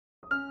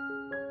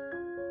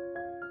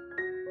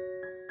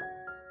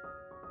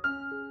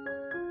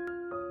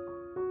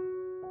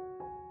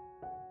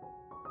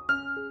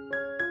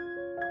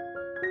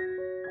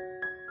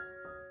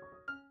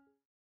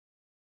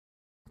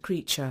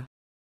creature,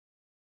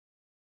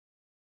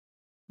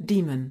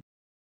 demon,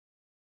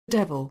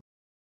 devil,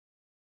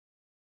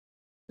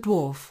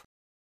 dwarf,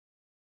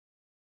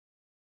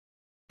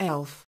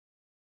 elf,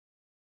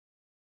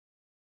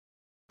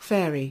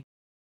 fairy,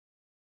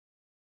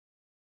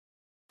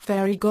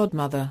 fairy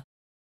godmother,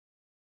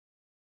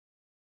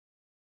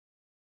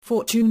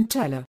 fortune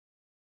teller,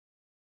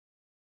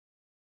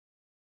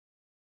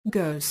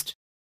 ghost,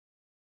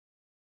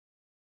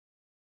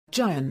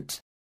 giant,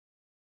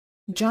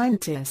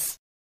 giantess,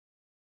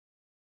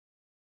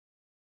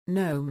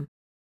 gnome,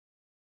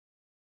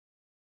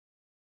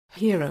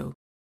 hero,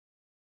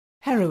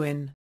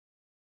 heroine,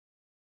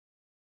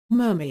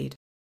 mermaid,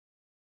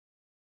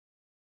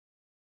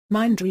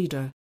 mind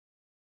reader,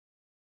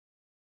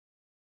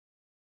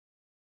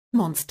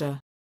 monster,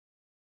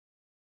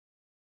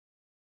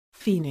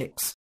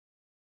 phoenix,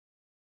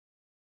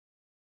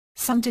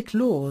 Santa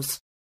Claus,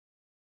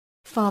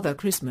 Father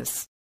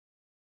Christmas,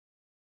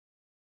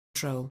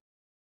 troll,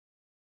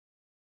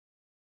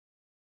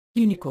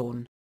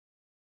 unicorn,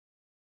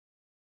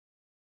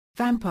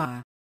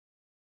 vampire,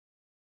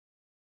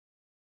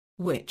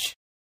 witch,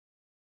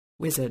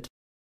 wizard,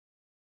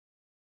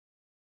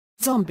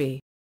 zombie,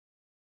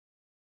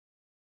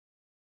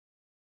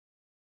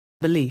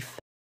 belief,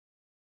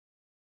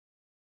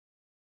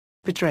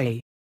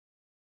 betray,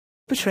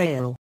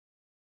 betrayal,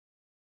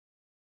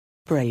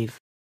 brave,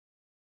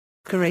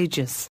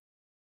 courageous,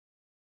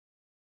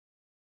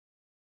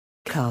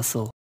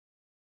 castle,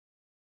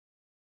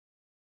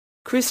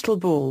 crystal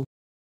ball,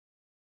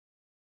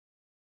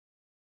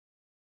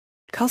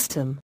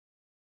 custom,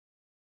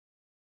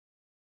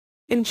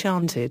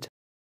 enchanted,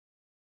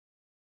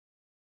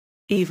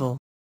 evil,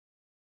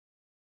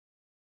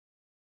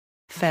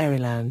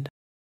 fairyland,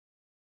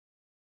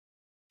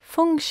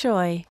 feng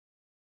shui,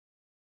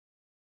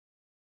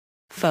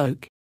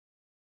 folk,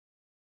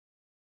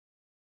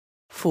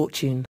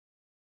 fortune,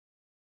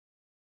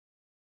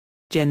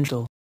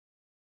 gentle,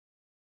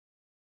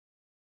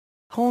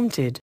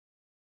 haunted,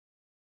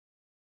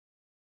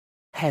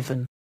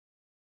 heaven,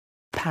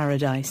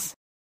 paradise,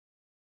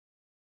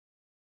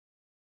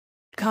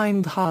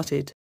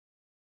 kind-hearted,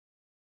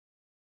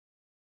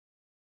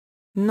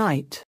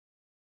 knight,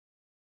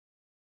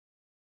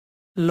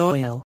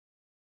 loyal,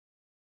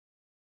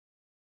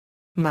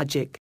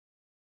 magic,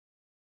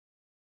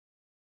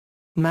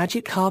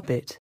 magic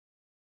carpet,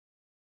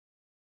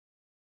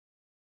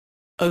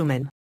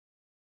 omen,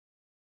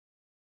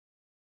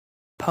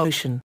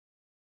 potion,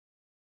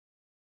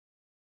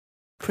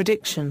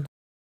 prediction,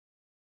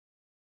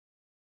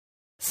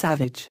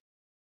 savage,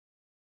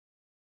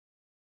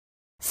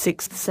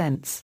 sixth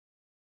sense,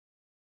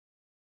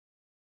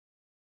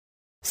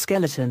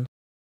 skeleton,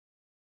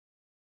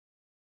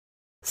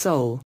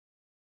 soul,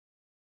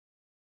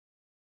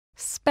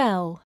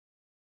 spell,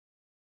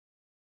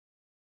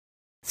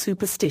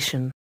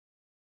 superstition,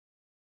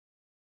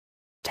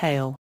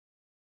 tale,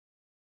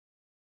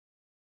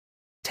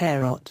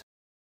 tarot,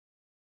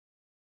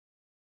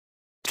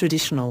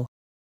 traditional,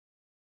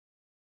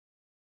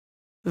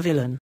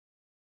 villain,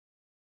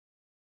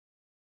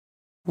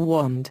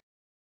 wand,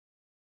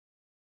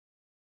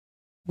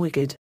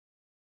 wicked,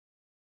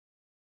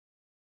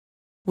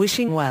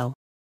 wishing well,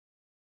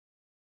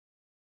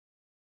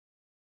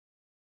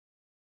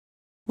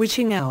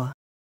 witching hour,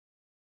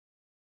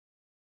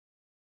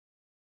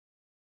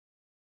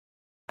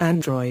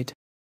 android,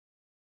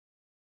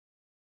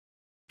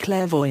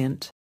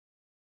 clairvoyant,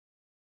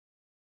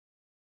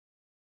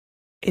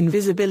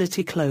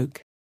 invisibility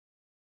cloak,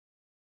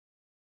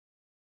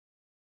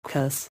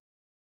 curse,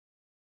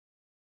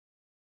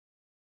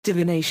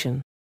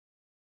 divination,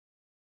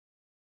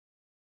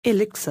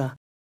 elixir,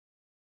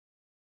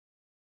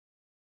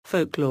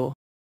 folklore,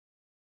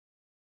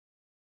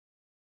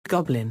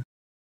 goblin,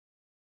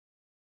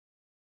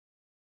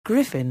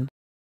 griffin,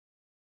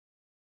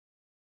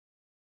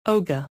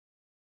 ogre,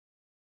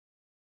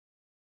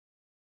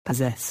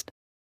 possessed,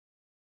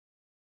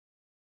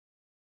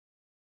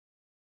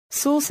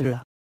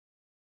 sorcerer,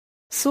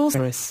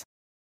 sorceress,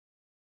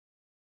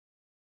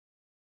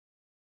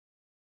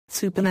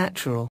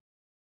 supernatural,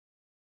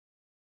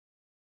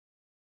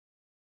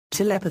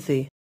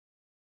 telepathy,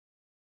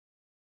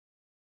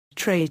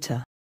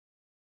 traitor,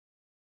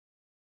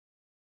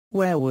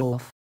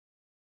 werewolf,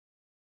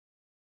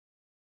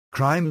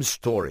 crime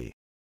story,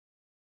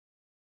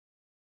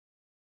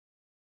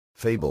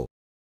 fable,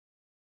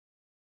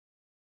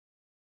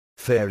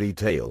 fairy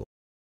tale,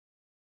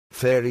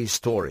 fairy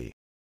story,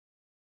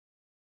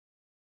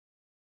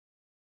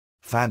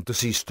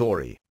 fantasy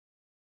story,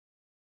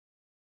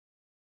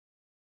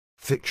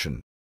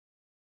 fiction,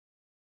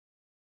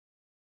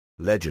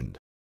 legend,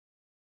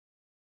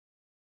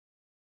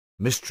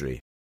 mystery,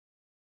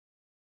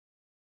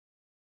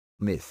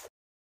 myth,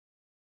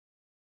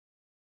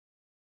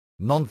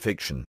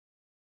 non-fiction,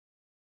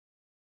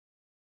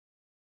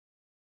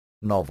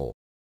 novel,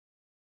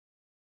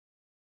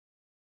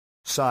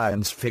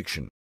 science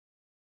fiction,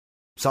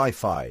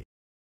 sci-fi,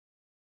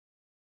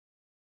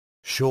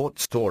 short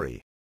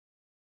story,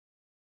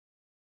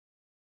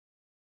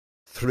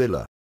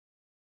 thriller,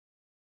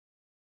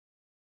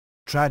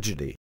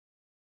 tragedy,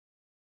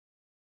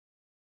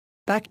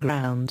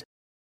 background,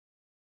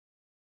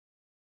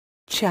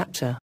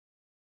 chapter,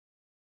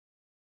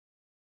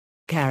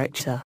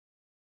 character,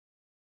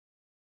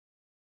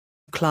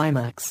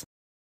 climax,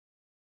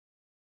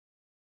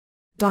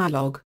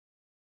 dialogue,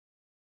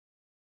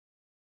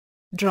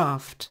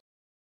 draft,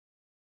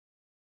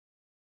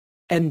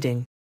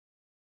 ending,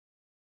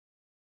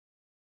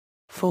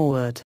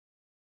 forward,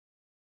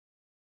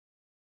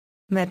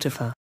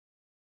 metaphor,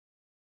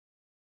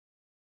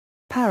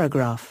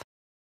 paragraph,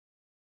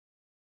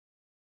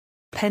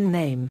 pen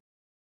name,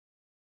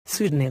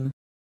 pseudonym,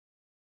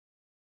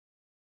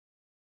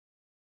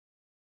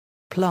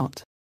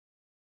 plot,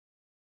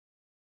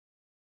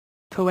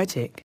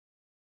 poetic,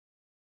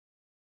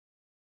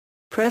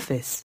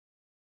 preface,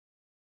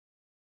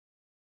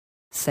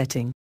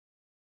 setting,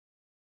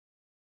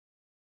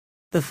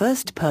 the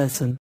first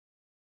person,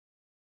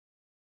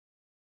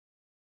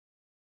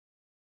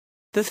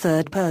 the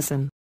third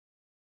person,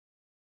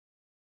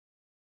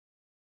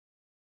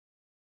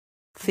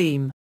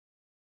 theme,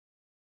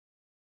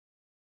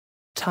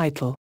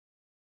 title,